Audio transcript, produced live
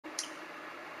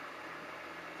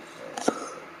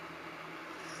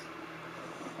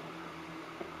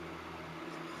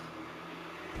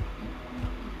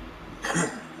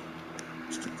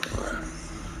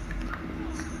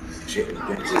chicken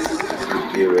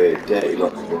princess, you dirty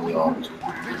lot from the arms.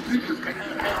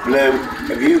 Blue,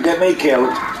 if you get me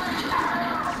killed,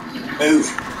 move.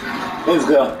 Move,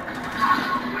 girl.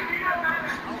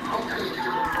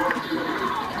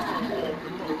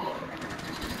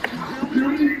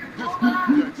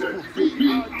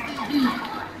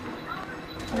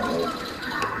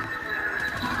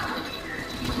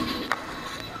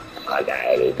 I got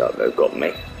helicopter got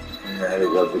me. Yeah,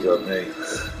 helicopter got me.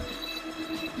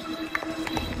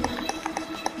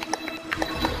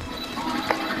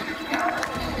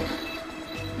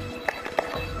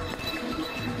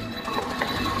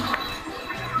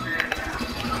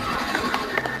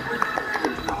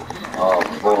 Oh,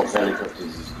 poor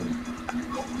helicopters is coming.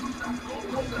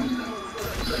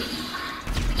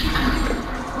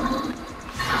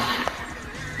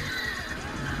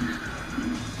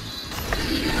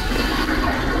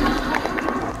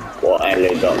 What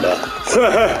helicopter?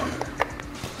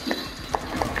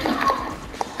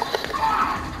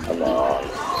 Come on.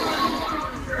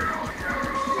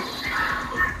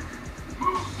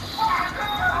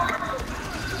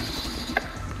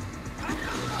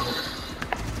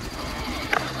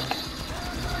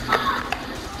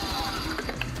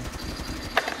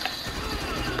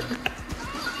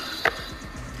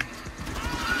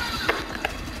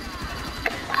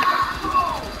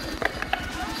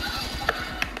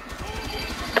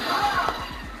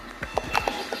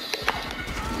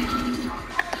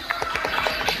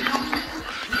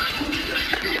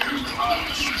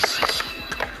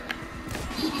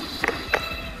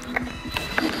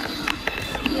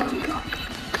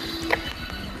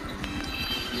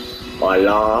 My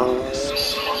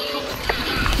last.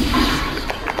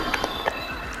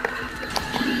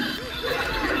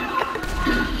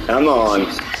 Come on.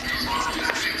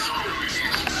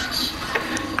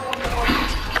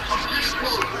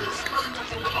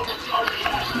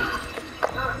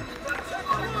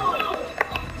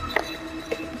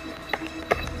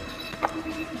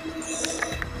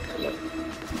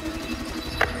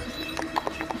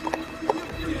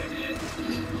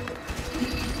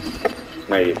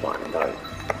 Maybe one, though.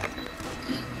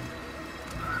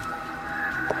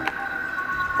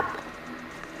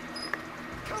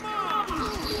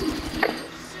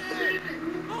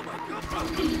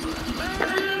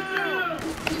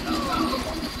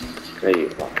 Maybe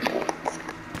one, though.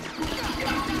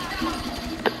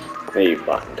 Maybe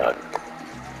one, though.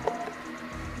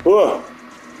 Whoa!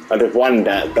 I just won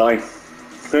that guy.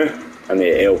 I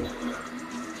need ill.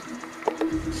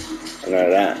 I know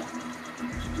that.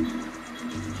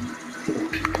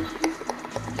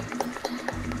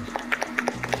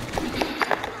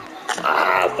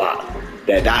 But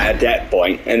they're at that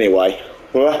point anyway.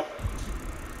 What?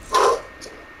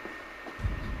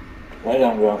 Well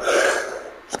done, girl.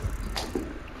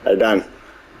 They're done.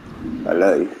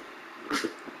 Hello.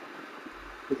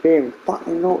 You're being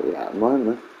fucking naughty at the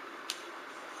moment.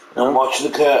 Now watch the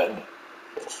curtain.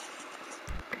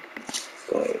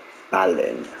 Got it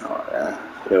balling. Oh, yeah.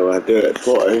 Do I do it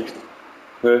for you?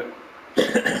 Huh?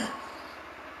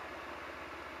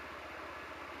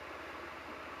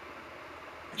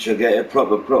 She'll get a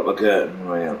proper curtain,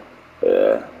 Royal.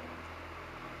 Yeah.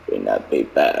 Think that'd be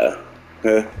better.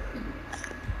 Huh?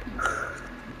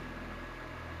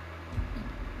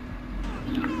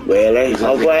 Really?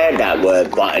 I've heard that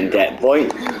word button dead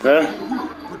point. Huh?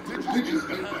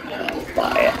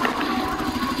 But yeah.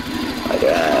 I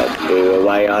don't have to do the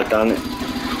way I done it.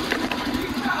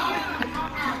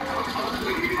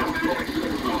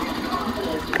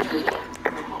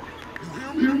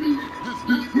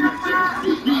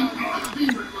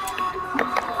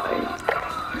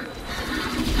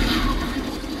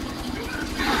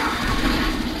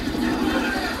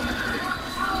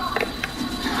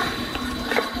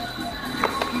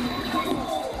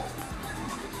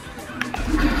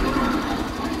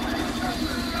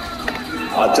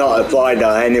 I tried to find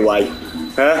her anyway.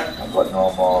 Huh? I've got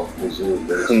no more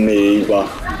reserves. Me either.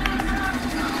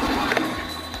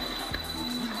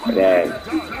 Then.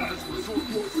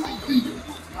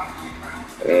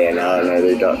 Yeah, no,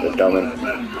 they got the dummy.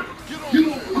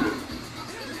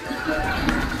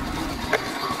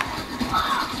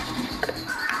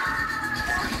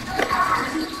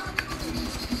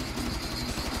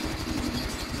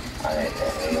 I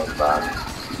ain't no bad.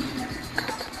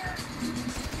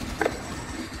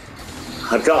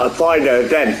 I got to find her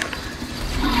then.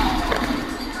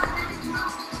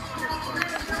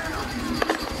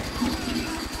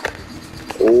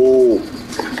 Oh.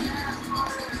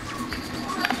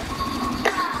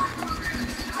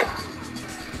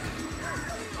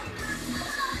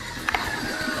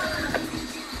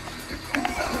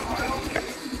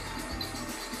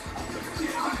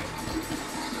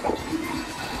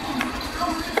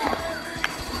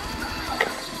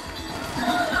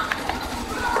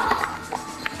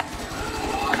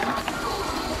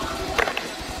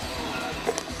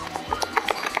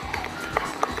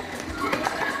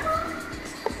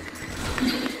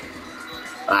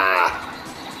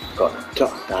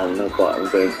 shot down the bottom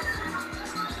thing.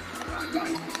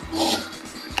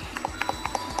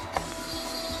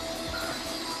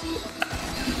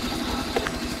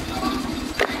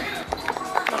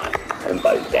 I'm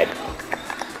both dead.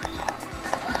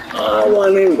 Oh,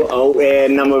 one in. Oh, yeah,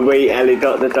 number 3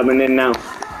 helicopter coming in now.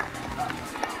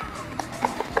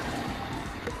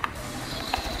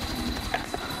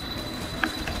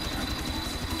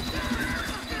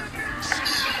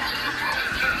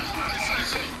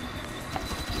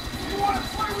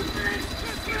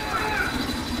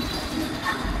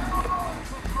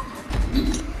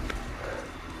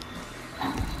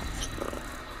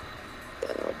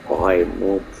 Buy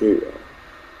more shooter.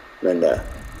 When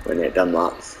it done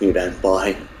that, you don't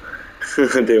buy.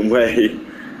 Didn't we?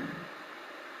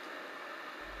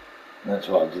 That's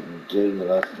what I didn't do the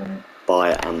last time.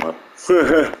 Buy ammo.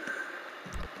 There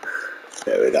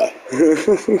we go.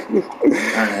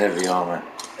 And heavy armour.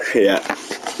 Yeah.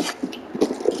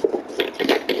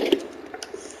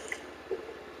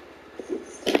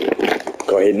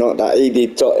 God, he's not that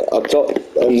easy. I thought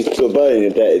to burn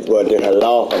that is what doing a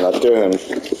laugh and I do him.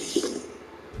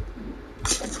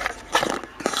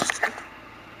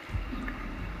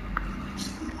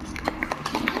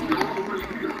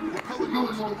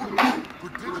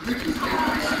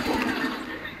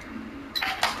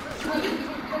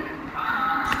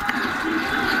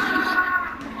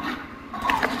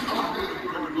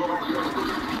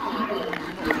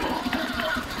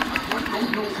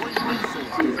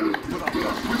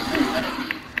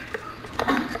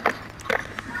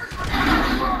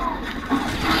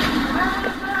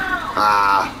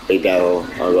 Ah, big devil,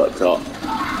 I got top.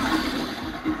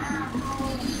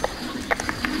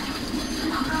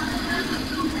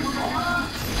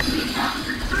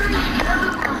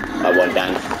 I went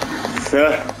down.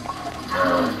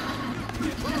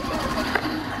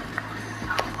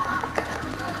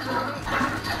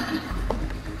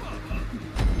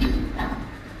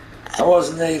 I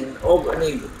wasn't even up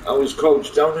and I was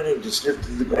crouched down and he just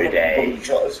lifted the gun up and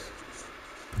shot us.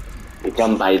 You're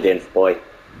done bathing, boy.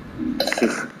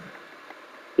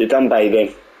 You're done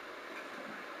bathing.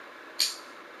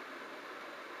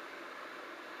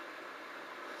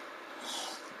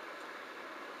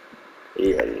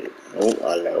 Yeah. Oh,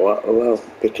 I know what. Well,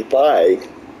 55.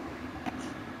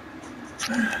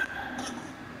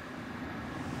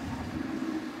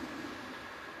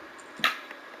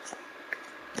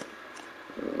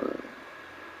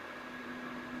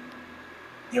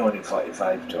 You're only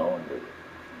 45 to 100,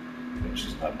 which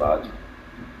is not bad.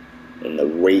 In the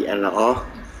weight and a half.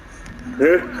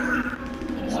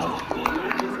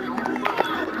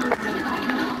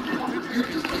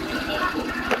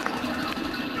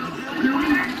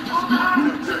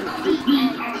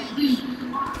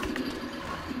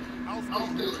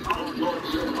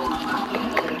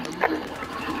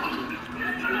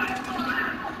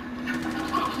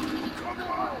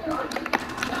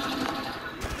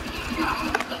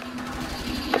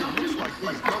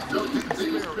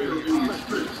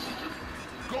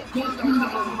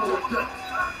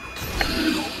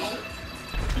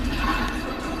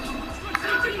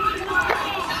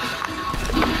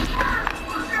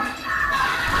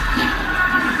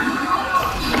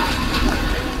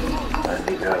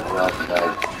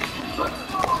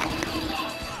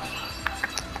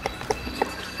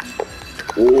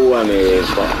 Oh, I mean,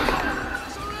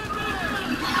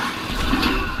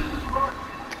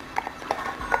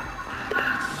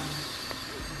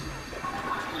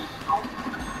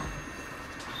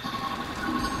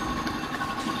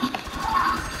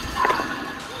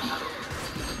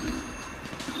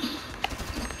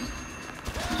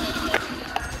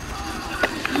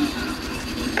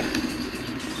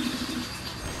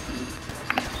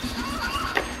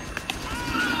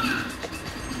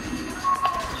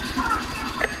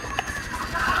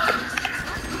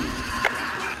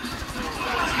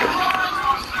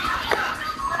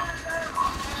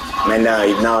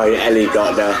 no, Ellie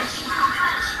got there.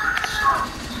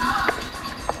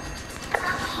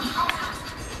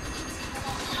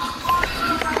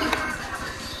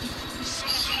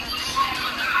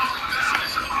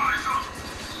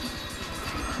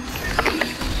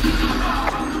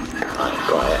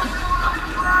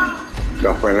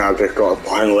 Girlfriend, I've just got a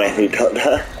point where he got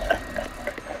there.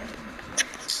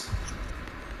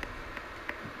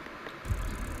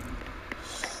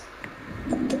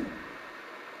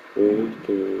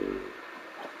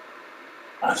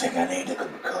 I think I need a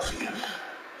cup of coffee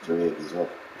to wake us up.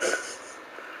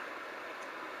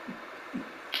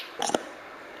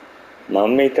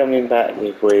 Mommy coming back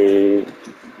if we...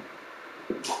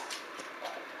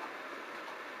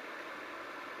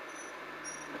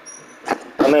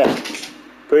 Come here,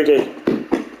 pretty.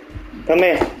 Come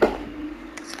here.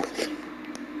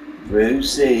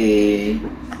 Brucey.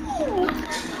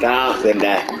 Get off in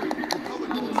there.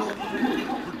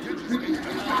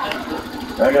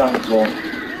 Right on, Tom.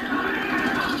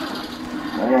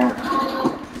 Right on.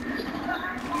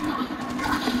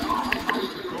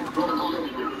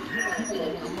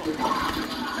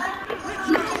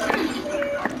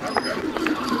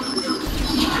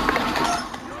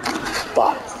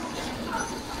 Fuck.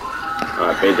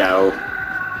 Alright, big old.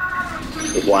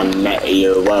 One net of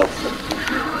you as well.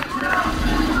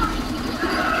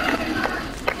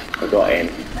 I got him.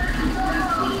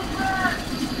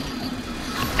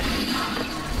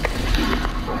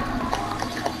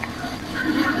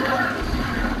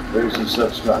 Brucey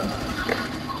subscribe.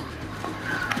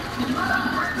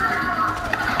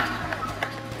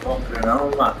 Fucking hell,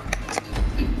 man.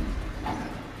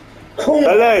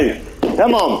 Baloo,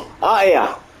 come on, out here.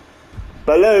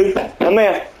 Baloo, come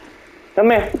here. Come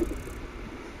here.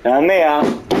 Come here.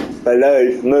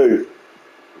 Baloo, move.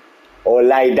 Or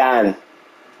lay down.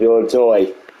 Your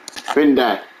toy. In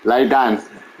there, lay down.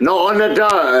 Not on the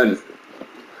dirt.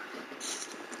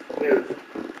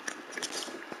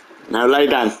 Now lay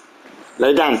down.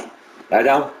 Lay down. Lie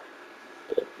down.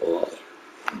 Good boy.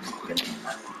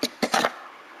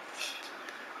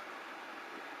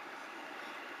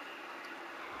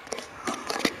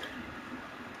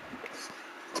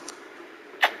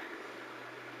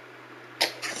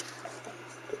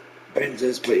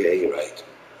 Princess, but yeah, you're right.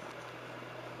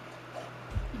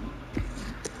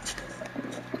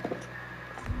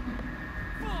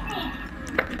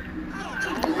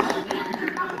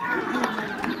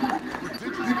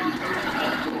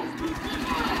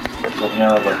 Fucking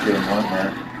hell, I've got 2 in 1 now.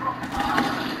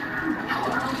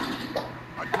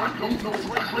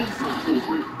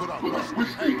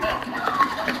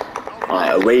 Right,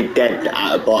 are we dead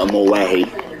at the bottom already?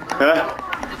 Huh?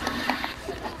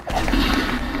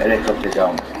 Helicopter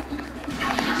down.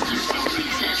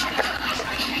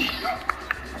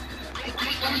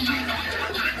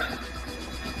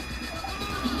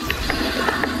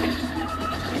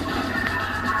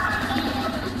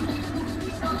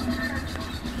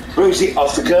 Brucey,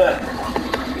 off the curtain.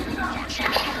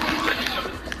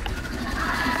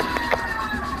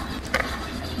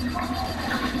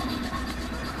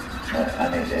 I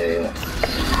need to hear you.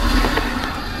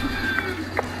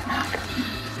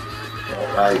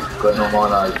 Right, got no more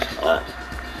knives.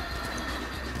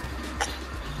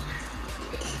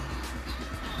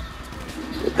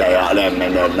 They are them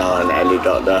and they're not an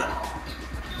helicopter.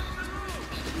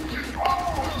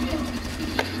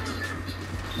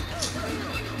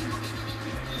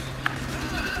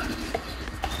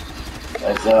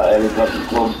 Has that helicopter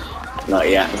come Not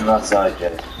yet. from that side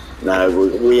yet? No,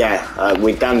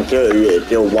 we done 2,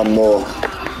 still 1 more.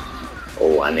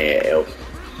 Oh, I need help.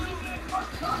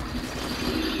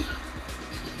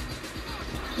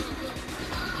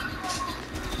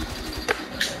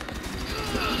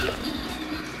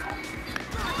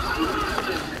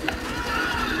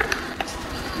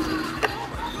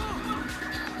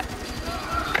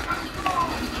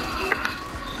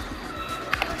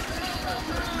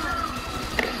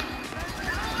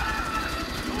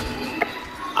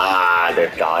 Ah,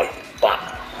 this guy. Fuck.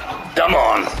 Come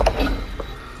on.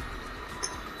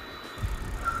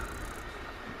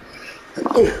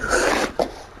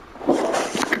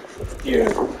 Yeah.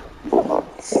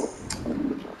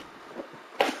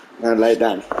 Now lay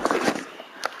down.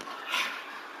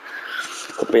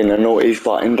 Could be in a naughty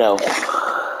fighting girl.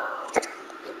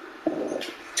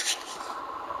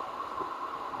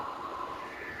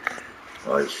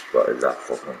 I spotted that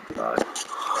fucking guy.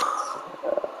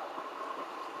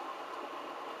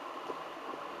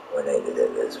 We needed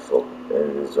it, there's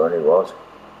only what?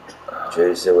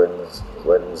 Tuesday,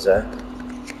 Wednesday,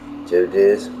 2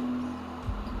 days.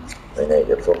 We need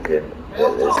to fucking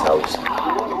get this house.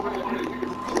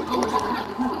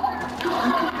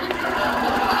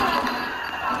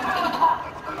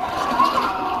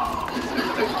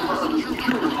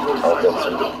 I'll get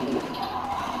some.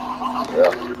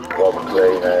 Yeah, Rob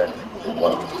Green,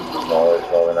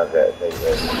 smaller than I get a big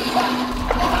rig.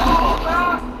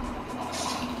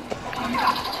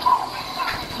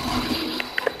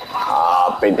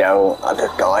 Ah, big devil, other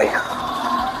guy.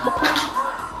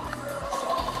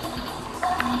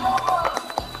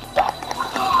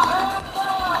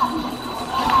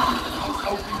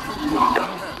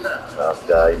 Last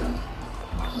guy.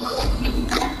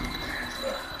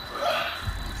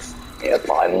 Yeah,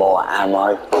 buy more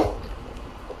ammo.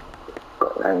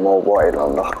 Got no more white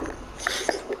longer.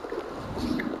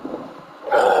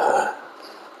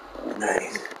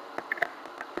 Nice.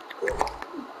 Do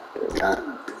that.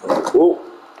 Oh,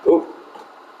 oh.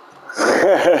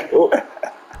 Oh,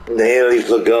 nearly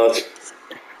forgot.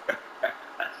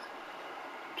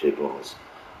 Triples.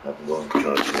 I've one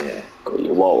charge here. Got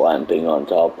your one thing on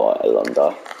top of it,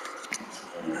 Londo.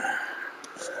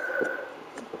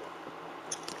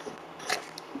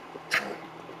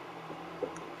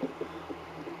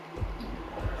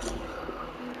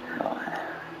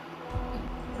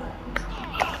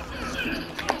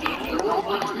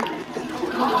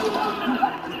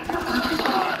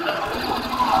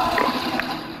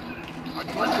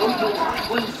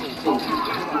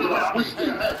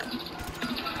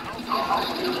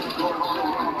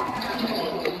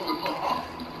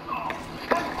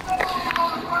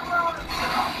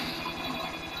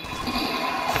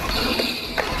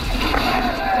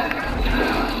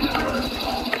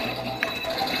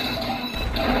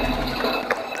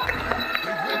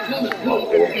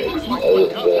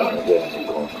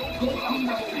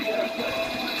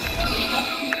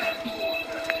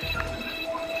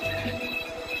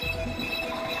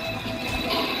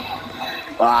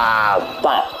 Ah,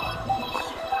 fuck.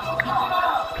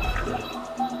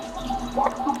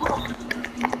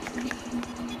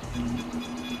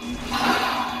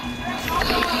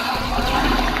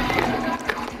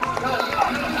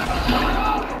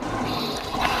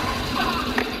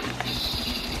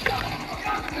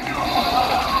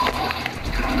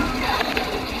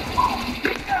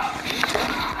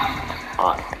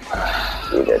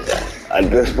 You did that. I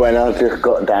just went, I just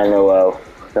got down the well.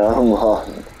 Come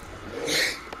on.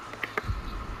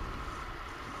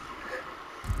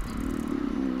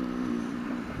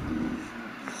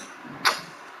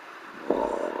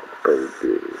 Oh,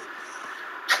 baby.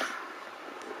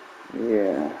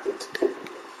 Yeah.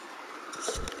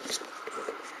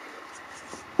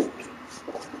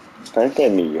 Don't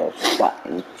give me your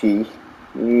button, G.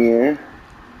 Yeah.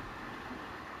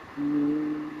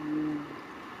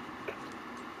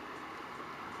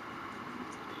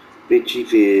 Bitchy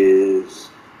fears.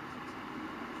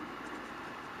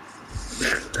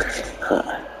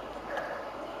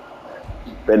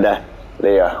 Beda,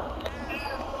 Leo.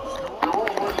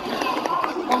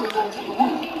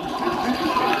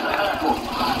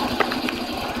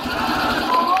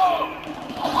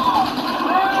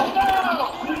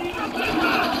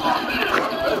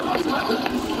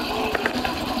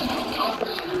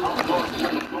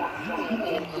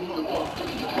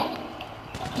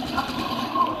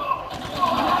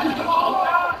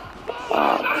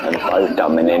 And both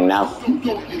coming in now.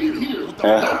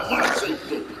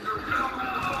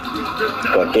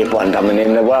 Got this one coming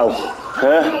in as well.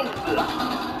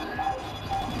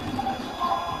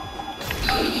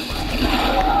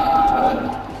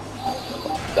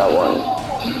 That one.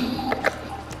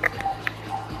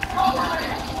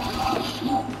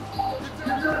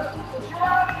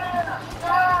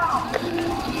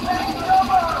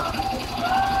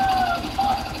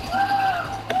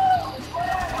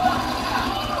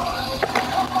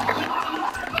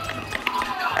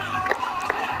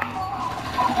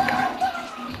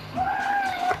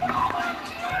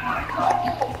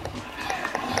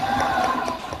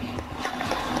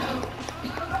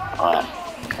 Alright,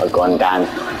 I've gone down.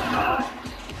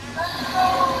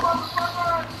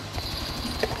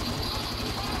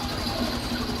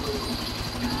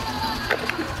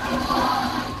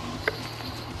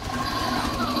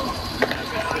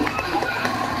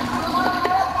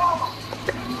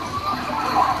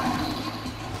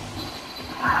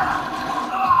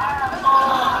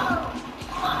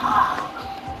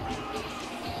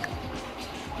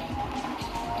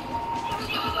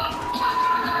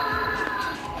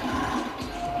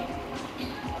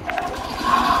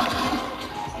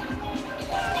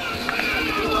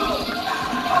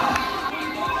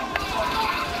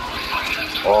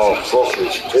 Oh, fuck,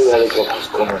 there's 2 helicopters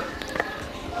coming.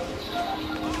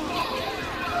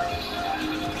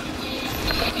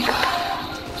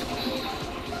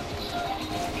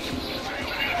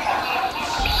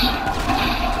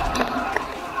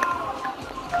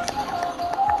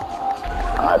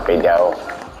 Alright, big L.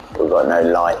 We've got no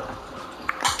light.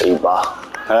 Either.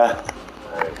 Huh?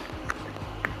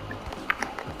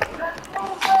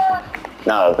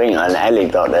 No, I think an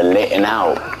helicopter letting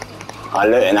out. I'm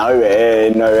looking over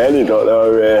here, no helicopter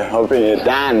over here. I think it's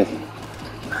Dan.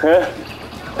 Huh?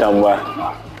 Somewhere.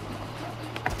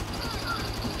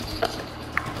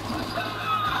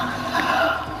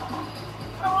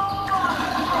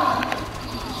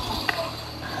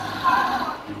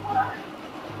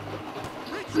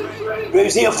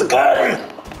 Rosie off the gun!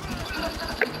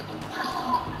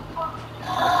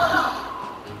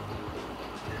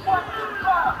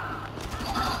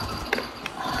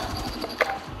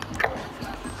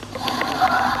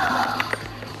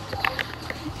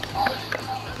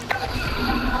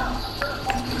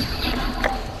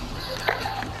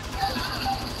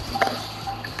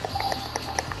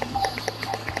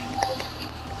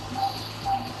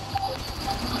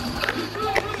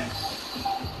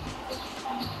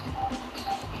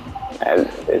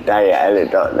 Đây là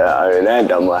đó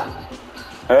đồng à.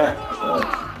 Hả?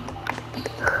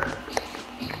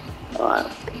 Rồi.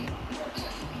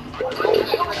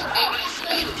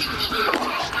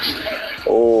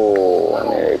 Anh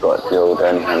này có tiêu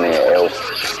tên, anh này eo.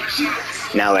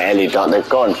 Nào mà Ellie chọn được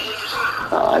con.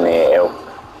 Anh này eo.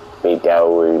 Vì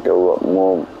đâu đâu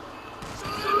mồm.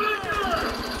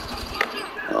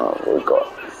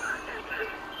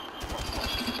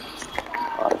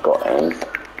 We got him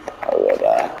over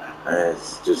there. And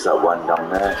it's just that one down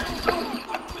there.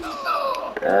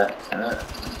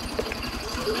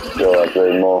 Sure,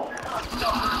 3 more.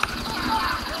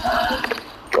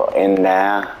 Got in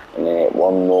there, and then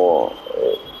one more.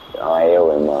 I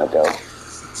heal him, I do.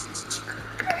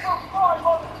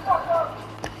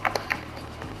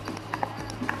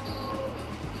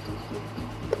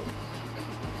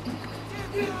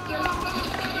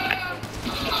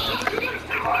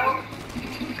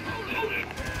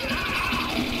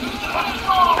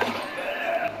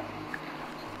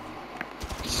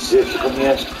 Shit, come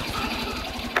here.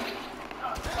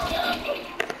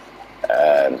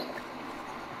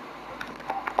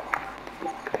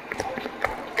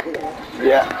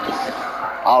 Yeah.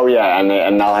 Oh yeah,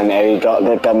 and now I nearly got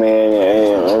the dummy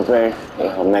over.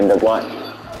 I'm in the what?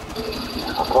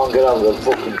 I can't get over the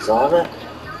fucking timer.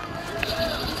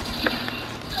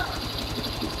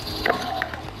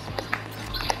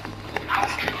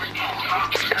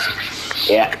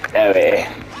 Yeah, there it is.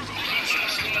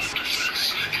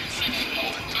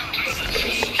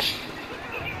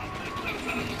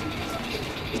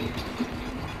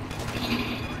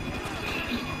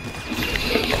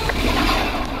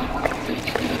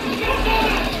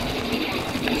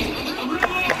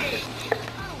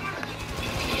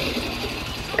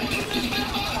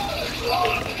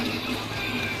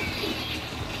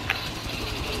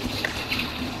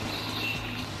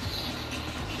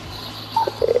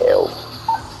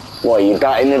 What, you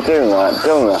got in the doom?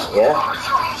 Yeah.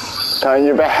 Turn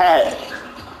your back.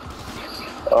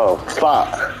 Oh, fuck.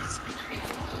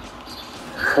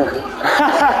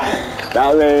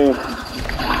 That means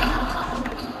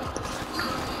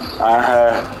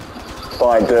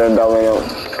I turned on.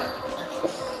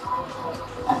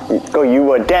 God, you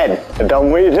were dead.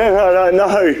 Don't we? I don't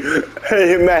know.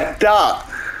 You messed up.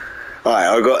 Right,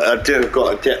 I do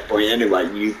got a jet point anyway.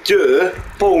 You do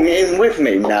pull in with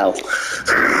me now.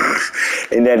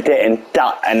 And they're getting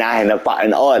stuck and I had a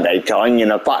button on they trying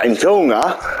in a button sooner.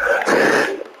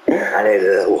 I need a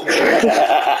little one.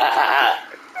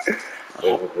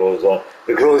 The clothes on.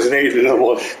 The clothes need a little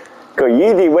one. Because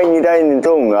usually when you're down in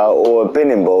Tonga or a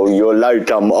spinning ball, you'll load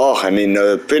them off and in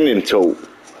a spinning tool.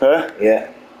 Huh? Yeah.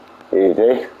 You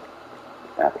see?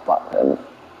 That button.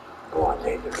 Oh, I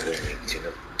need the cleaning to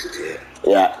do.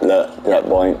 Yeah, look, that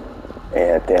point.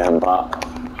 Yeah, damn butt.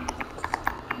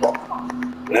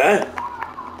 Huh?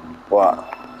 What?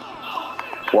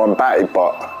 One batty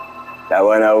pot. That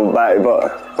one old batty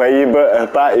pot. Where you put a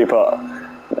batty pot?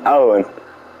 Owen.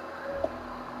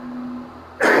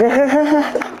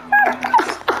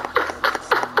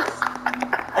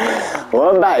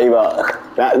 One batty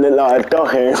pot. That looked like a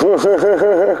doggy.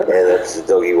 Yeah, that's the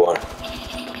doggy one.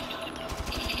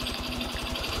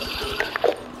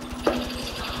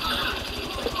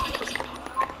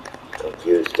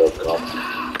 Confused.com.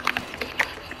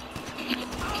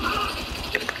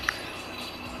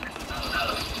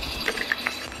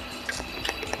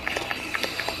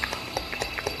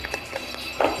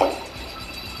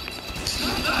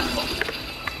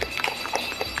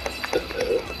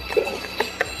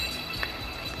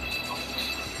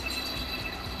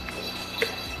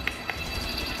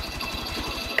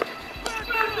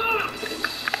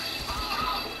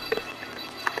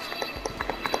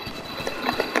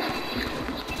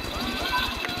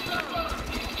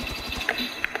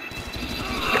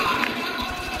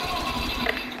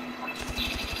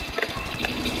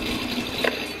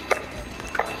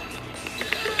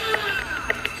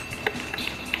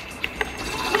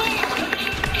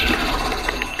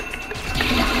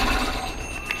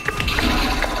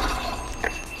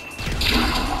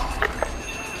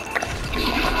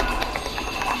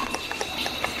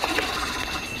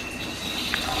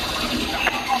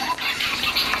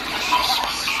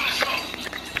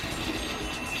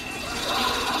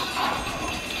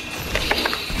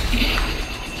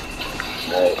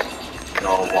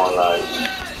 No more lives.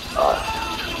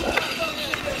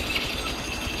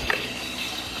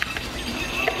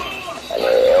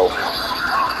 Hello.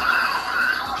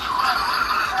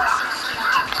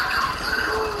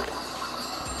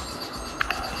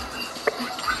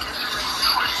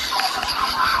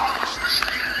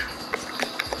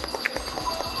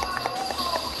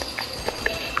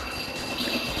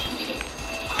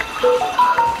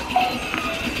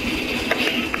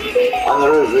 on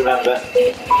the roof, remember?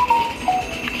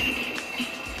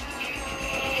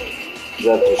 You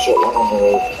have to shut one on the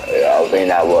roof. Yeah, I think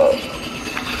that works.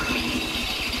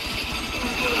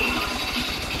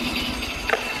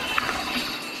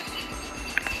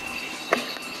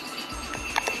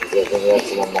 I think you have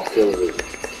to one more kill with it.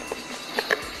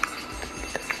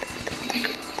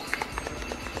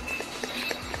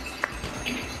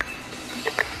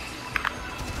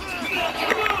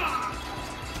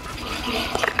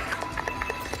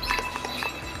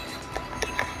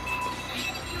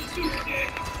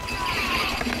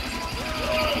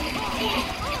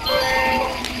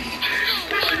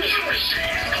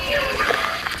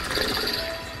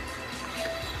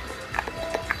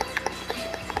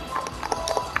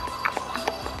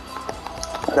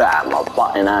 Ah, my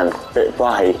fucking hand's a bit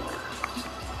fuzzy.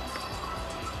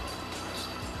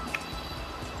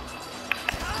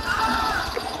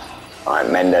 I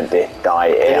mended this guy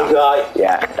here. Any guy?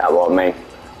 Yeah, that's what I mean.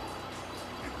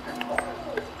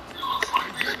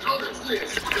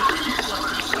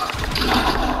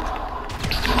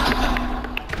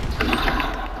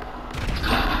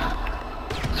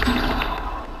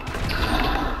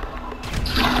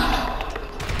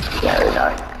 There we go.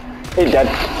 He's dead.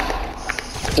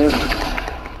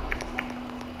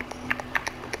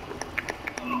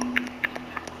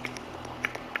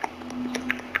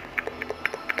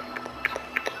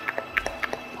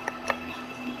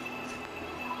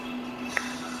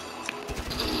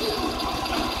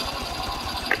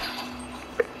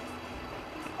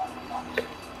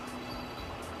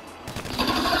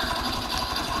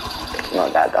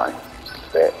 Not that guy.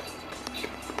 Bit.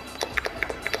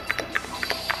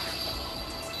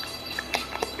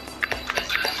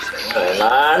 Hey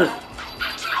man.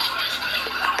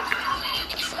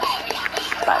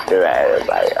 Back to the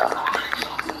elevator.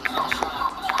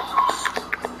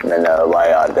 And then the way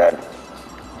I did.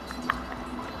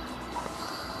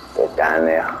 Get down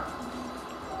there.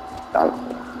 Done.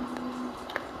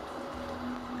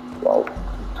 Whoa.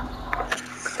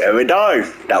 There we go.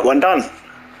 That one done.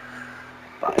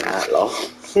 But that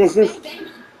lost.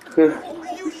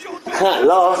 That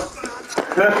lost.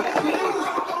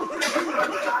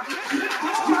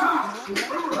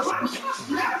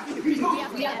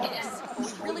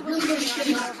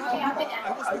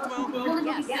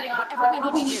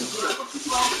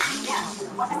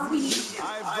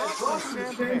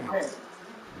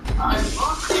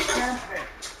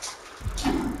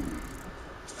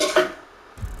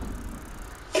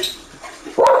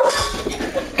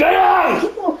 Get on!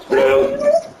 Blue.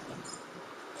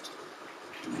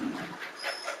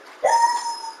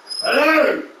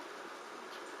 Hello!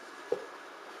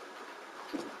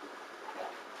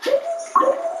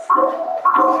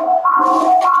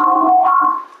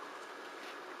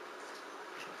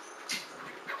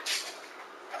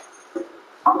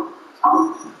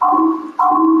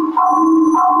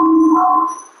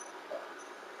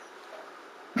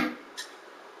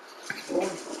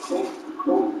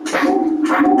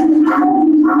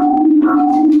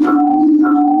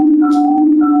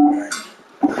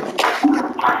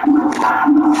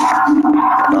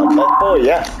 Oh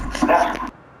yeah.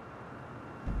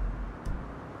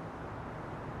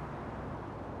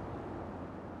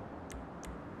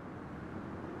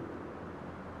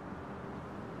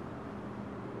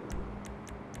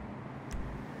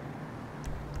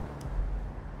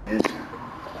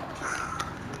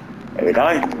 There we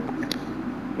go.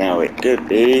 Now it could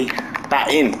be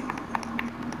back in.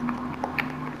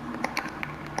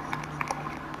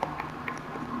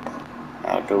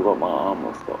 I've still got my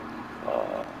armor for.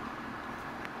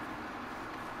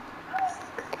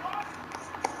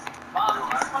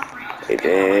 It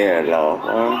is a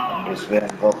lot of Just waiting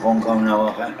for phone coming now,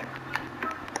 I think.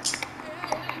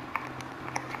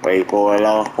 wait for a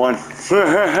last one.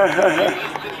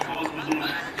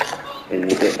 And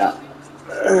you get that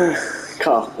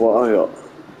cuff, what I got.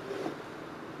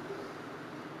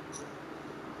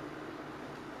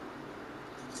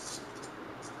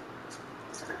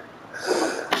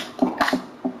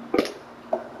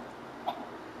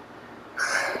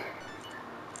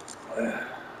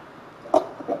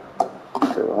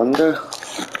 Under.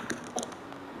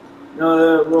 No,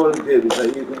 the rolling papers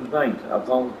that you can find. I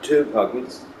found 2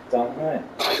 pockets down there.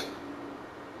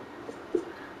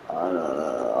 I don't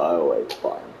know, I always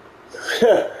find.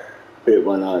 Put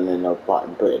one on and a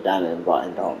button, put it down and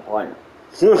button don't find.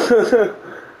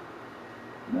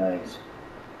 Nice.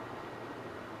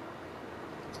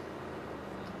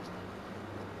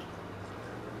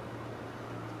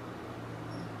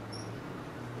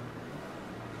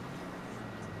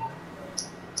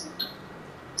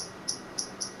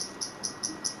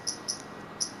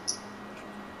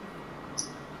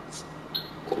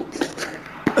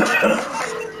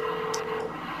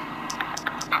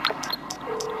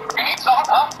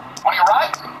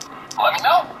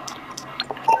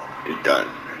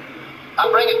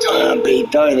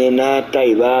 went in there,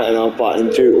 day that, and I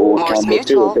fucking took all the Morse camera,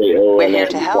 Mutual. took a bit, We're and here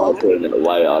then to help. putting it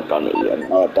away. I done it again.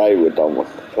 Day we're done with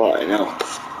fucking hell.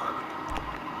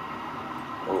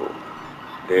 Oh,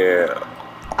 yeah.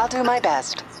 I'll do my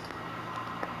best.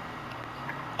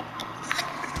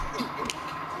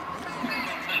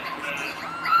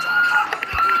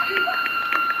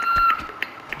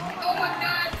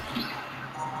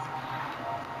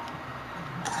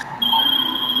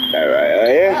 Alright,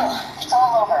 are you? Well, it's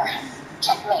all over.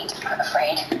 Checkmate, I'm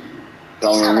afraid.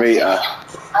 Come and meet her.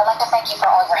 I'd like to thank you for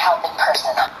all your help in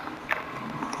person.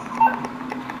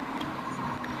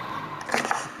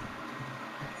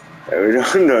 There we go,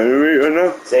 no, meet her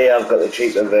now. See, I've got the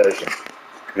cheaper version.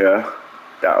 Yeah,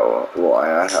 that what I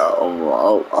had on my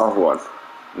other one.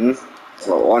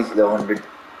 What one? The 100.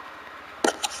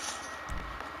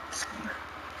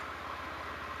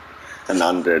 And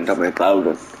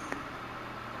 100,000.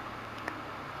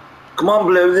 Come on,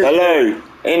 Blue. Hello,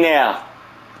 in there.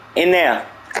 In there.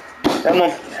 Come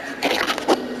on.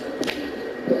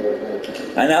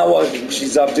 I know what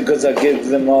she's after because I give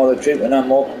them all the treatment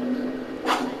I'm up.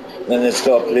 Then they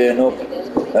start playing up.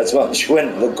 That's why she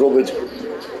went to the cupboard.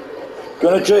 Go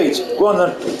on a treat. Go on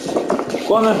then.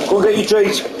 Go on then. Go and get your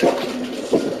treat.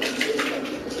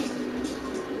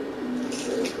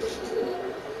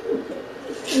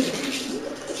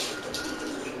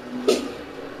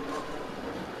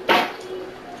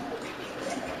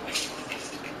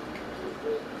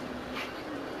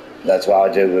 That's what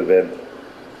I do with him.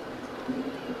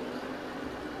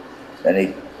 And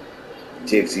he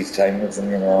takes his time with them,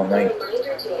 you know what I mean?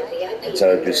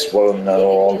 Instead of just swallowing the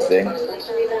whole thing.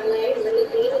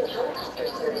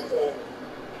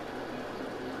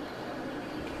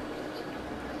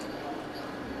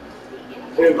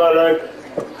 Hey, Blue.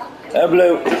 Hey,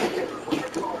 Blue.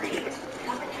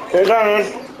 Hey, Darren.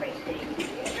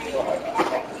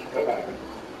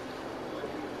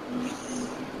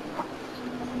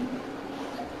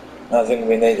 I think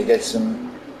we need to get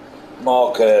some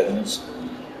more curtains,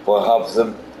 but have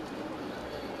them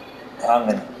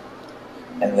hanging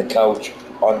in the couch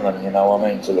on them, you know what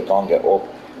I mean, so they can't get up.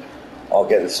 I'll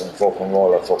get some fucking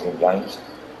roller fucking blanks.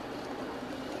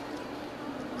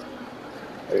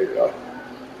 There you go.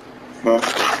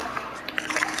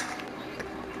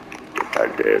 I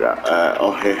did that.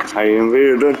 Okay, how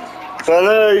you doing?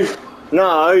 Hello?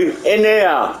 No, in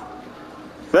here.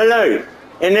 Hello?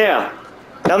 In here.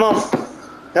 Come on.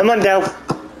 Come on, Del.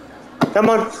 Come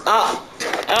on. Up.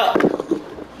 Up.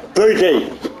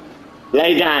 Brucey.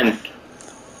 Lay down.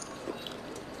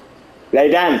 Lay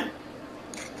down.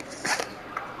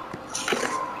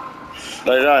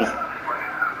 Lay down.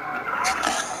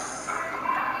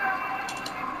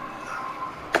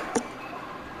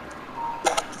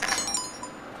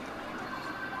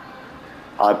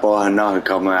 I bought another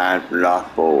coming out from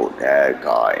last ball that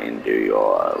guy into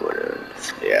your whatever.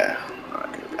 Yeah, I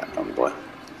do that one, boy.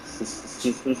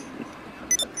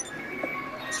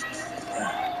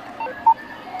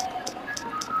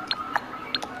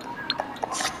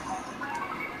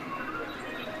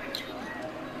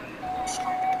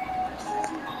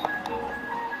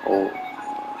 Oh,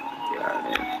 yeah,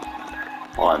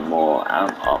 one more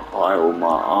out up by all my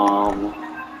arm.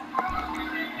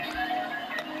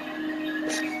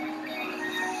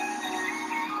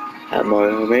 Am I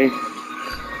me?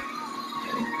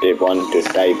 Did one to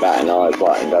stay back and I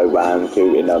fight and go round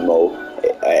shooting them all.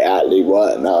 It actually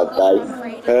worked that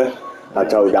day. I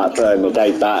told that firm to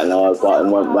stay back and I fight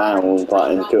and went round and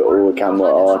fight and took all the camera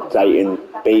off, taking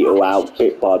Beetle out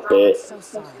bit by bit.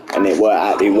 And it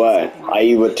actually worked. I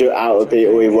either took out a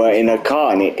Beetle, we were in a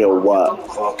car and it still worked.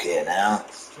 Fuck it now.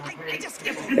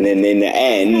 And then in the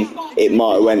end, it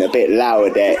might have went a bit louder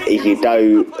there if you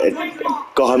do,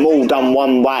 got them all done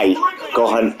one way.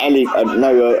 Got an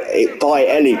by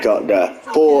helicopter,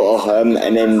 4 of them,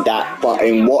 and then that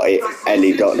fucking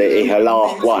helicopter is the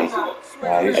last one.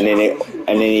 Right. And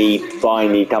then he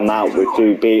finally come out with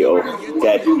 2 Beetles.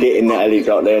 They're getting the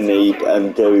helicopter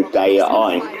and do they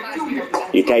iron.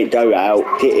 You take those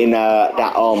out, get in that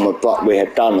armour block we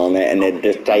had done on it, and then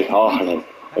just take half of them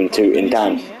and 2 in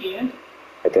down.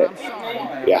 Okay.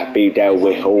 Yeah, be there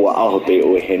with all the other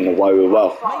Beetles in the way as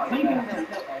well.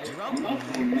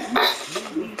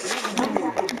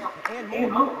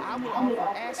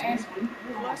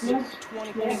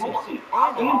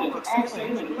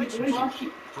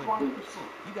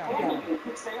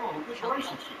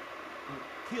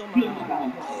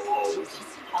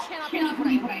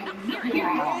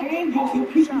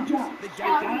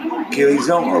 Kill his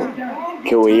uncle.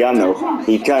 Kill his uncle.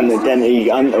 He turned it then his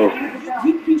uncle.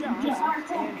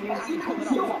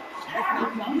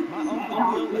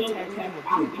 attack you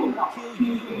from a building, kill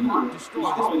you, or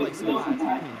destroy this place in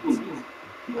 5 minutes.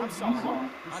 I'm sorry.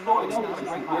 I know it's not a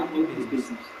great way to do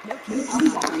business. No kidding. I'm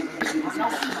not in business.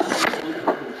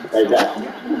 Like that.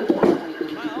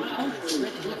 My uncle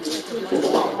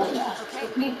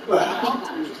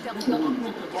is threatening to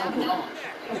plant a flashbang.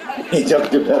 Okay. He took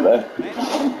the pepper.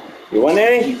 You want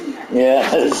any?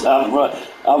 Yes, I've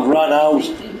run out. I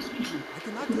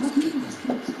cannot just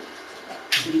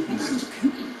keep them.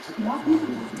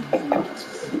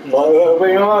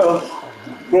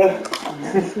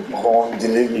 Home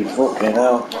delivery, fucking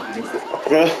hell.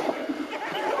 Yeah.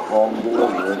 Home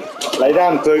delivery. Lay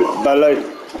down, Baloo.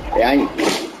 It ain't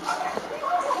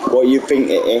what you think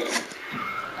it is.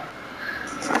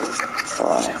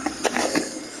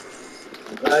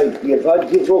 Right, you've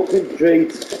had your fucking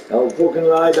treat. I'll fucking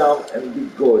lie down and be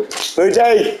good.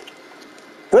 Booty!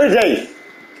 Booty!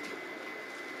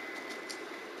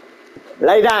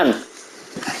 Lay down.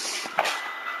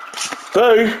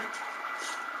 Boo!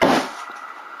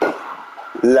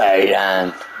 Lay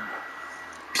down.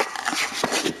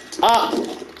 Up!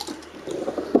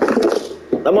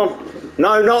 Come on.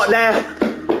 No, not there.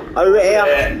 Over here.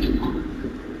 Yeah.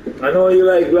 I know you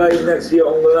like lying next to your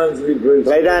Uncle Anthony, Bruce.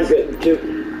 Lay down.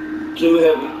 Too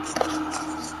heavy.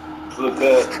 Look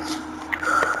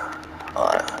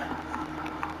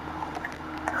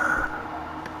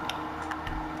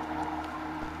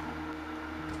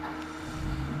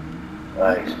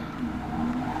Right.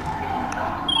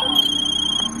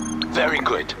 Very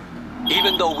good.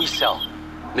 Even though we sell,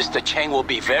 Mr. Chang will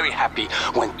be very happy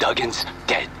when Duggan's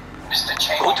dead. Mr.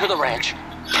 Chang. Go to the ranch,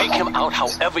 take him out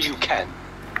however you can.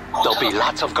 There'll be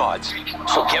lots of guards,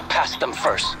 so get past them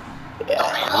first.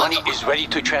 Money is ready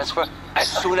to transfer as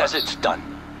soon as it's done.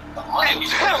 And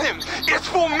tell him it's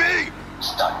for me!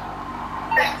 It's done.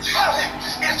 And tell him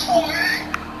it's for me!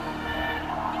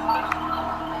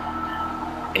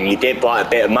 And you did buy a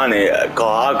bit of money.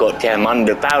 God, I got £100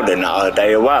 the other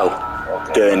day as well.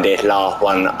 During this last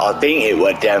one, I think it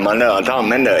was £100. I don't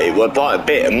remember. It was quite a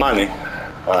bit of money.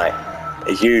 Right,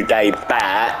 as you day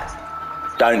back,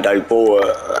 don't do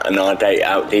forward, and I take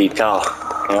out the car.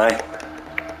 Right,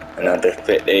 and I just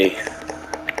fit the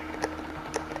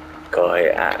guy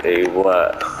at the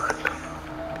work.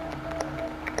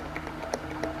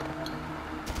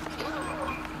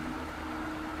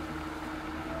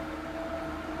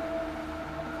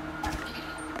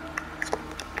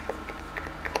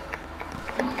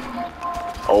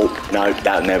 Oh, no,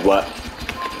 that never worked.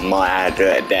 Might have to do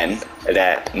it then.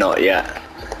 That, not yet.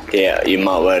 Yeah, you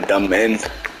might well dump in.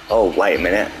 Oh, wait a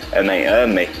minute. It ain't heard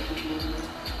me.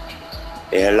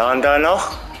 The alarm done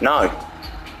off? No.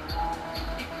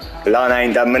 The line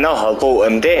ain't done me off. I thought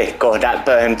him did. God, that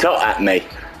person shot at me.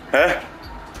 Huh?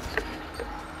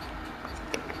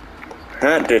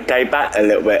 Huh? Just take back a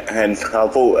little bit, and I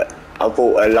thought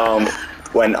alarm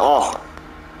went off.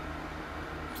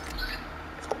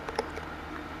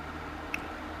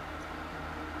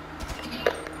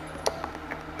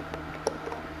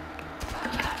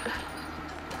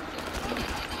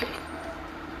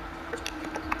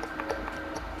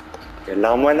 The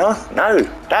alarm went off? No,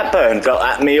 that bird got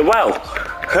at me as well.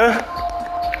 Huh?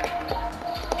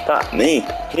 Fuck me.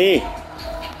 He.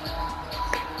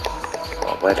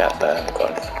 Oh, where'd that bird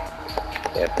gone?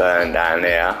 Yeah, bird down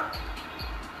there.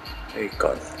 Where's he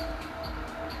gone?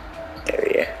 There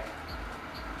he is.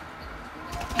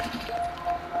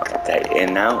 I'll take it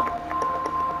in now.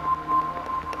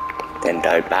 Then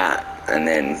go back and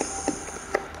then.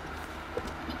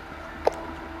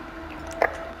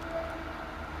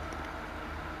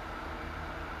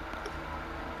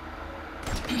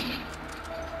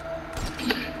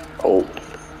 Oh.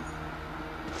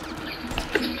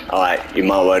 Alright, you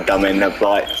might well dumb in the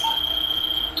flight.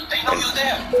 They know you're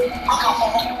there. Look out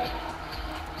for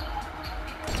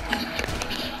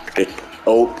them.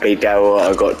 Oh, be devil,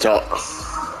 I got shot.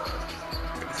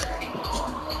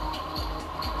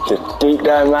 Just deep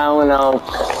down round and I'll...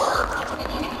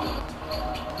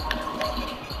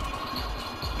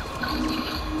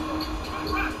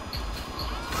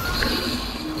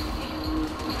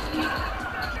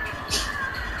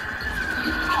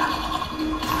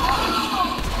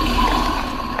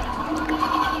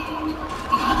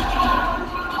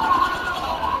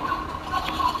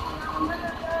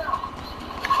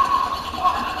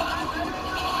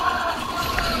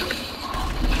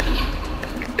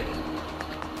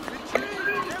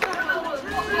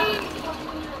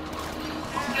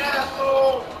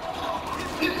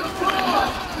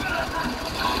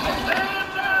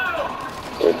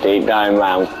 Deep down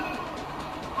round.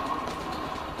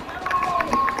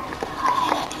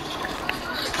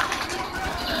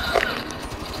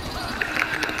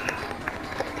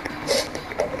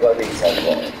 these I've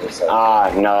got this.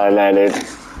 Ah, no, let it.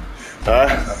 Huh?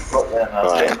 I've got them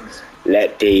as Right. things.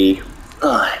 Let do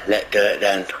it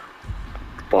then.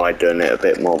 By doing it a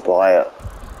bit more quiet.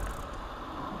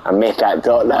 I missed that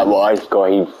dot that way, got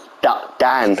he ducked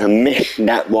down and missed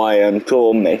that way and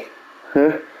saw me.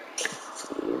 Huh?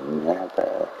 You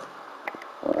never.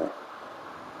 Right.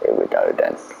 Here we go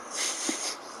then.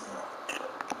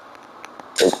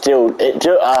 It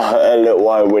took a little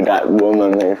while with that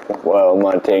woman as well,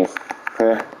 my thing.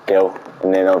 Huh? Still.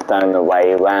 And then I found the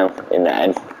way around in the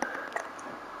end.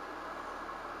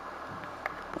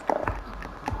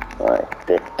 Right,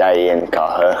 just stay and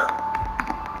cut her.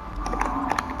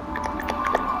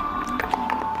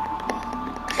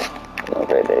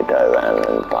 Not really go around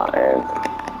and fight him.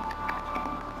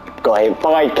 Got hit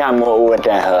by camera over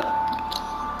there.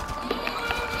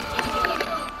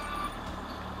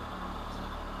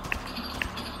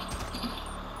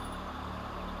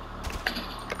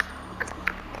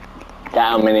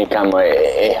 How many camera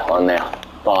on there?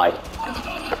 5.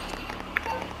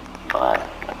 Right,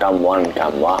 I've done 1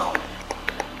 camera.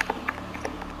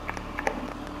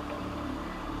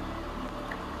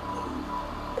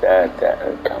 There's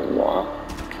that camera.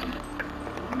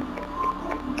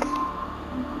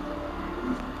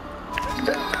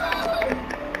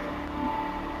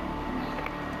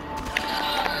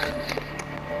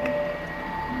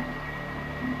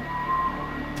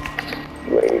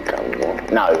 Wait,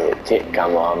 camera. No, it's it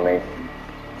camera, I mean.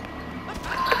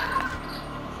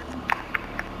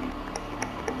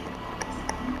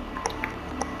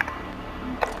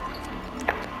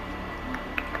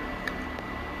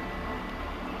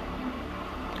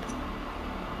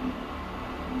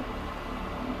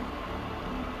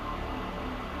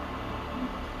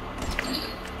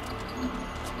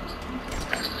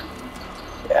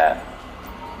 Yeah.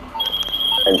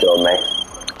 Enjoy me.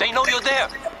 They know you're there.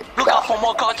 Look out for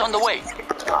more guards on the way.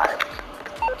 Alright.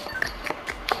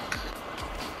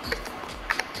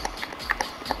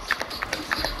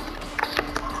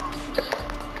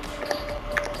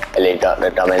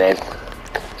 Helicopter coming in.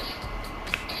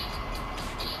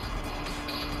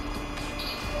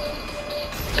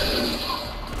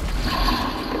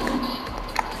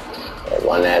 There's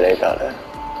 1 helicopter.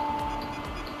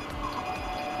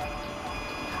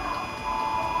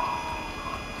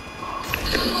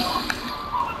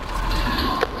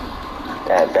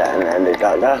 There's an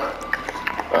helicopter.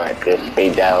 Right, just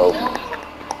speed down.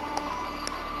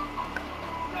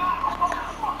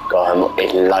 Got him,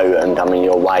 it's low and coming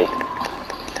your way.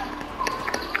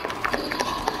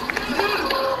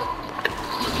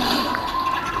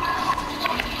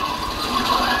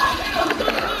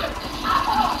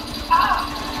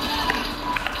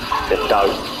 Just go.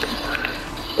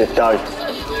 Just go.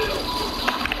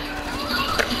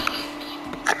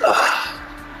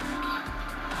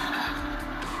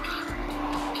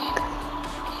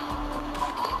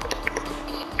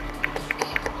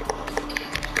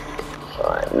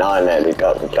 Right, 9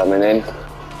 helicopters coming in.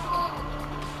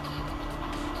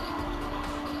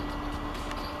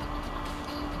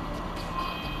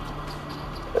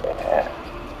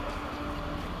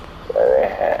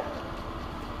 Where?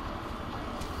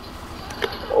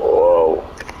 Whoa.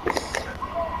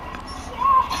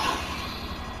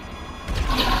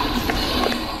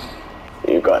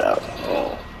 You got out.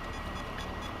 Oh.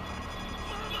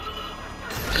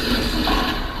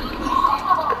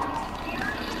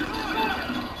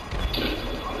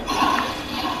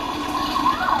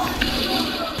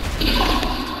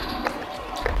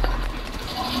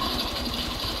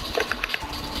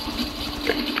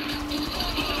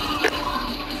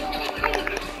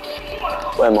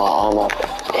 Where my armor?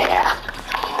 Yeah.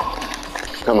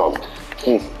 Come on.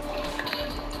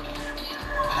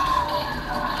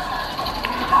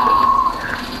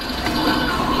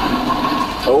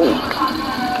 Oh.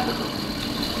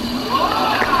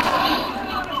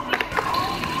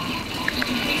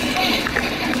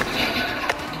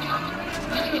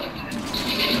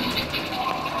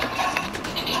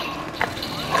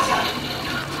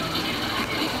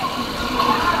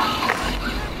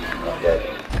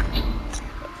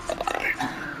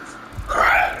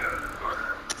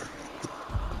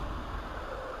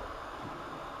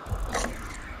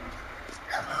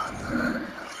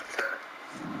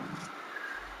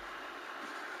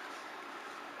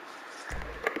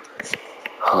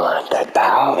 Oh, the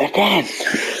bow again.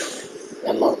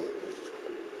 Come on.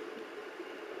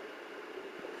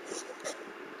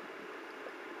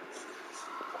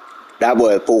 That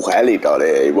was a full heli got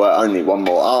it. It was only 1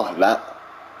 more after that.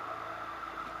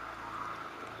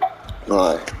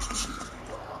 Right.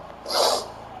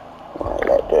 Right,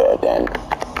 let's do it again.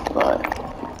 Right.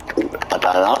 I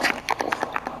don't know.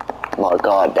 my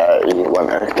god, there you want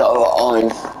to go on.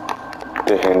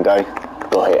 To him, though.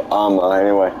 Got hit armor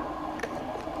anyway.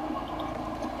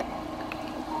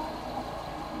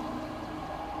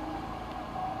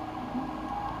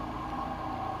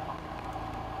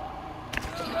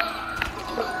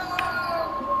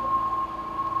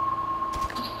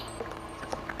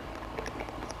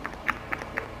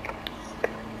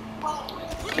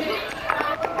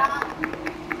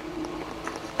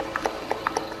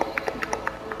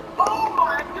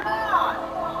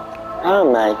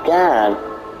 Oh my god.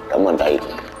 Cảm ơn thầy.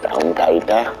 Ông thầy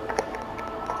ta.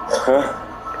 Hả?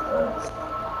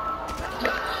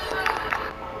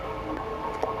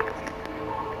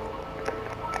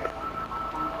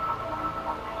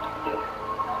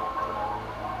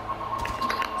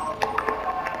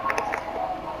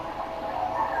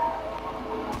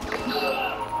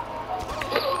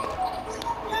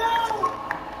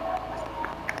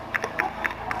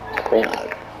 Biết rồi.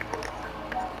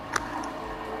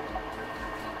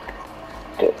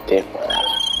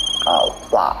 Oh,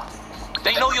 fuck.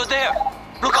 They know you're there.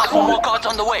 Look out for more guards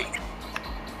on the way.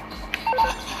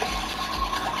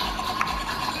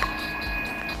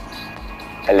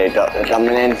 Helicopter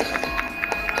coming in.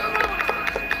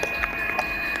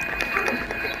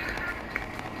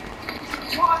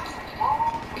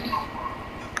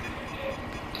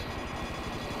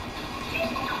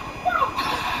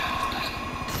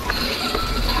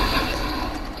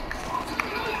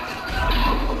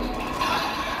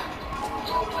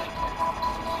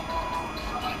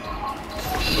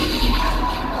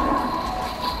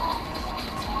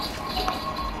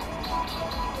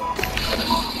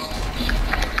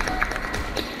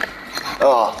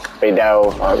 Oh, bị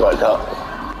đau, gọi thợ.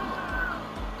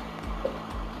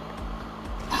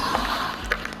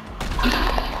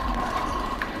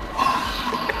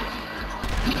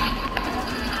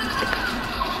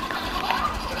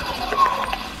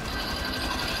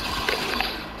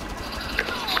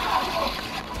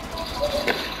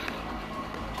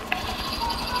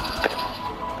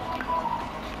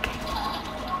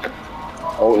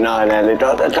 Oh no,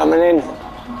 they're coming in.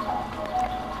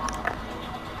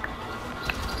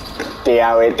 See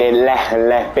how it did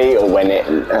left beetle when it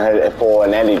for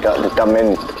an helicopter to come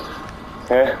in.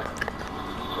 Huh?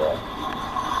 Yeah.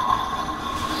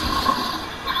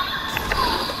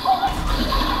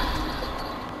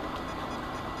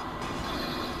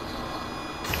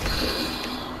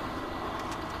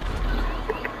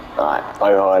 Alright,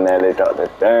 over an helicopter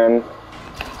down.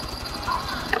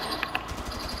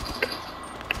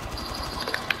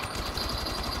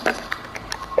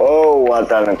 Oh, well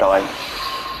done, Antoine.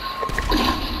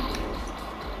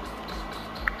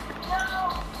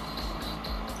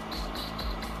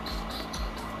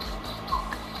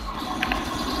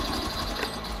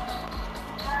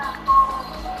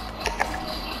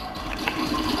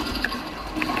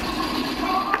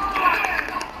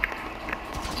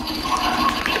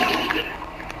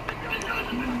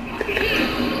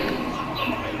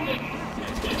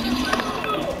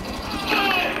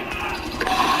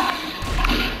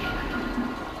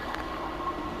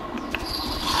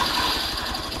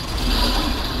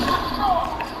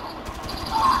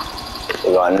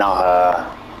 We got another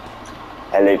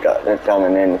helicopter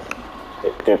coming in.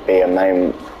 It could be a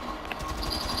main.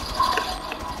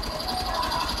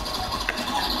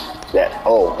 Yeah.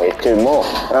 Oh, there's two more.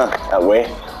 That way.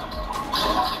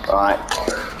 Right.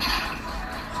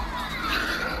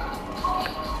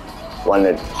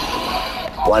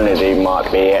 One of these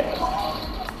might be it.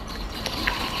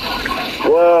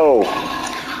 Whoa!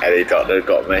 Helicopter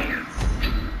got me.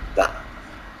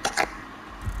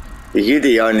 You're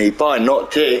the only boy,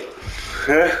 not it.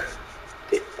 Huh?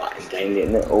 It's fucking dang,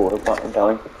 isn't it? All the fucking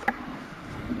time.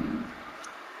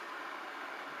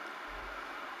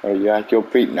 Oh, you had your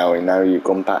beat now, and now you've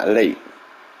gone back late.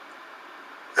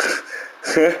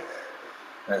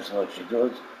 That's what she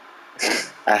does.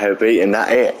 I her beat and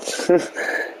that it.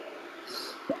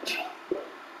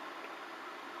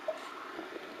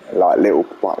 Like little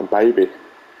fucking baby.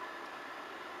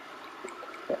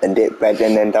 And it bed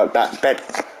and then dug that bed.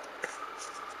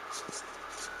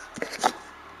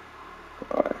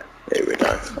 Right, here we go.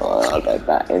 Right, I'll get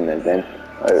that in there then.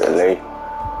 Hopefully.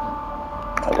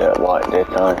 I'll do it right this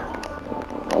time.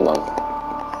 Come on.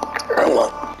 Come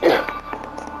on.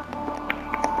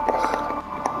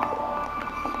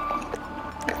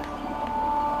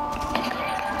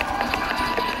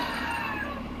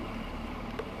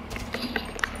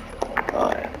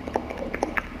 Right.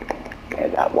 Okay,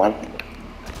 that one.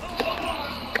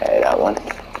 Okay, that one.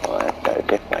 Alright, go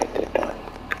this way this time.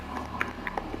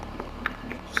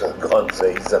 So I can't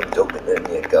see some jumping in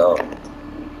your car.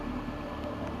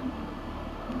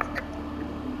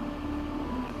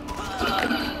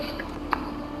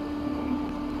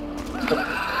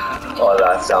 Oh,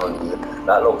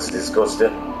 that looks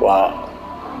disgusting. What?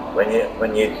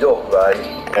 When you duck, right?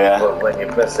 Yeah. But when you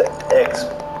press the X,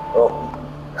 oh,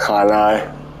 I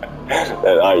know.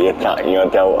 Look like you're cutting your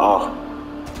daughter.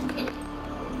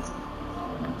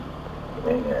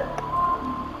 yeah.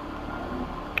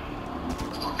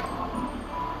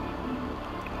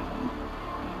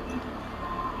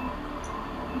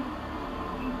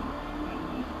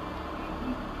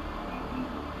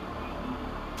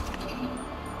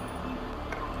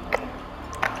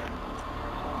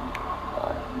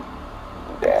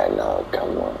 Yeah, no,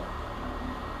 come on.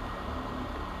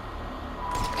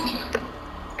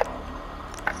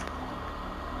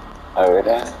 Over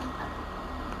there.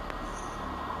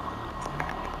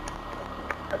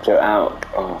 After out.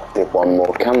 Oh, did one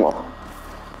more camera.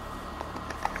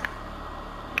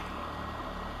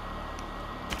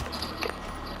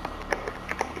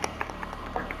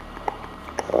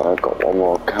 Oh, I've got one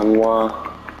more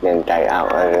camera. Then take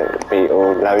out a beat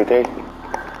all loaded.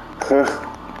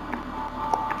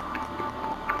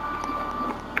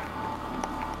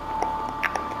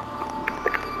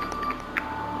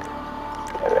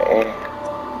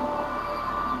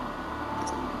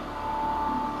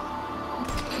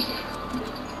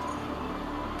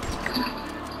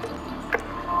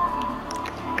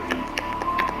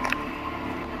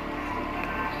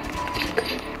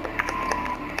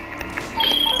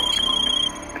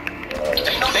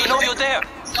 They know you're there.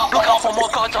 Look out for more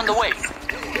guards on the way.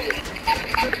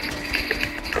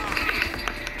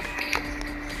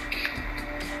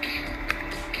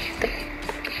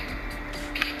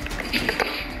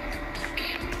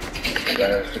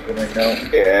 Guys are coming now.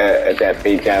 Yeah, that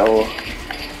beat down.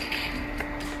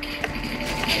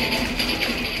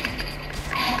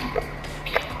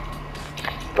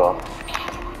 Go.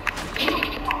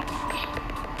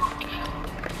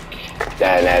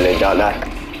 Nè, lựa chọn đây.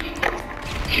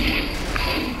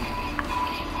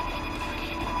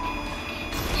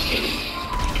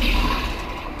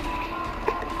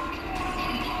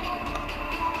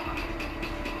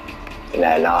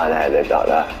 Nè, nó nè, lựa chọn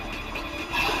đây.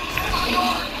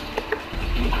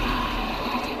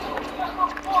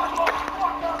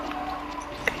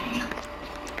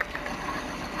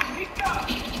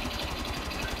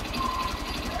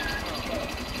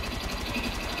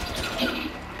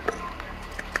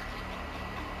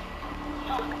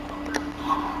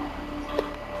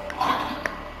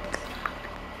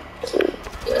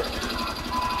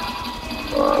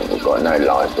 We've got no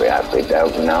life, we have to be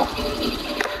dealt now.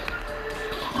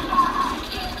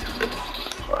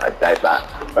 Right, take that.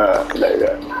 There you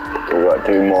go. We've got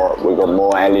two more. We've got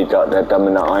more helicopter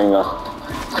coming at anger.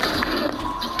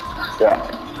 Yeah.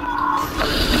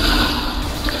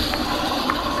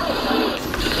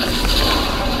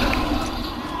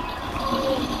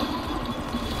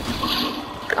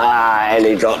 Ah,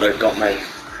 helicopter got me.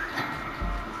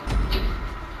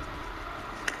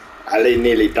 Ali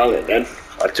nearly done it then.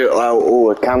 I took out all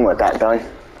the camera that time.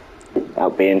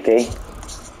 That BNT.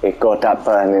 It got that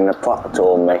burn in the proctor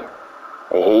on me.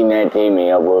 If he didn't hear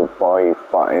me, I would have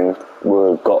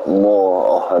got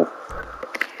more of him.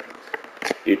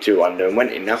 You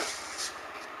 220 now? I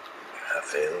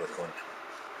feel the point.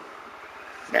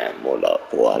 Nah, more like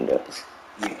 400.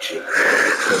 You cheap.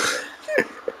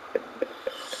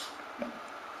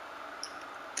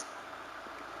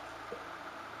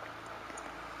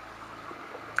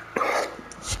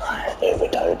 Here we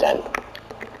go then.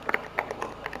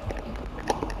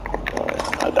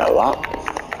 I'll go up.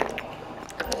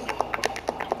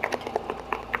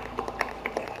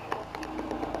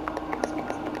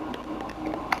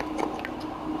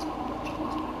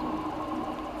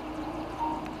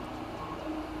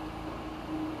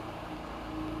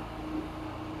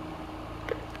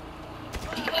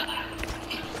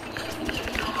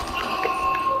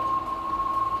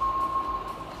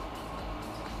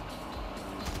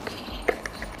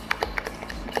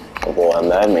 Boy, I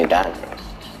made me down.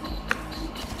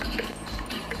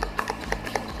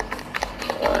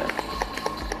 Right.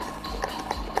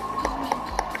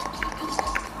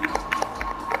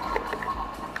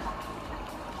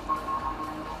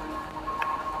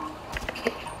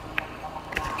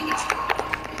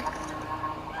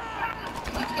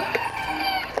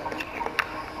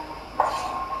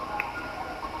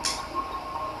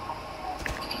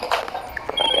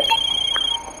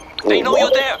 They know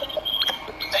you're there.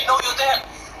 They know you're there.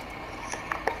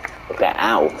 Get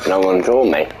out, no one saw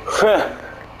me.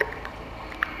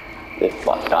 This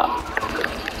fucked up.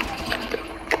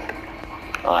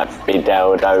 I've been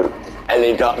dealt out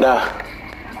helicopter.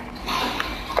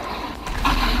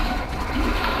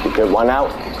 You get one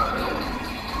out.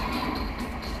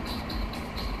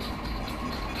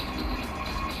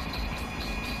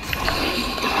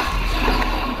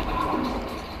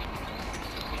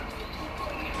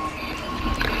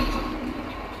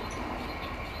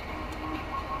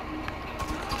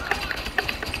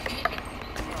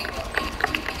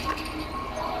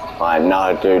 I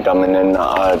know, dude, I'm in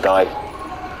another dive.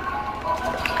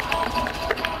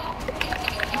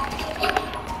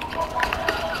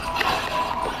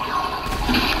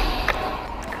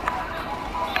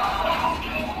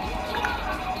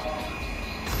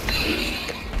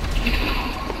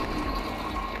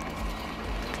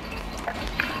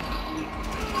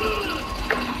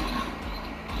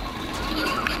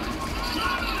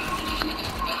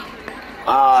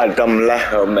 Ah, dumb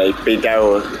left of me,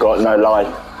 Fidel got no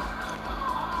life.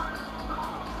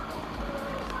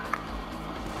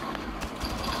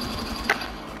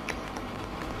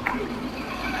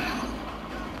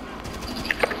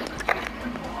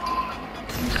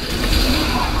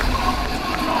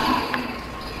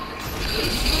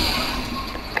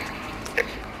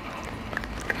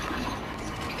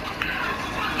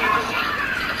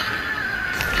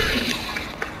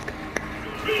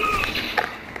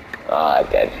 Ah,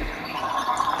 dead.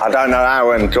 I don't know how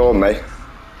one told me,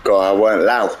 because I weren't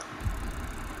loud.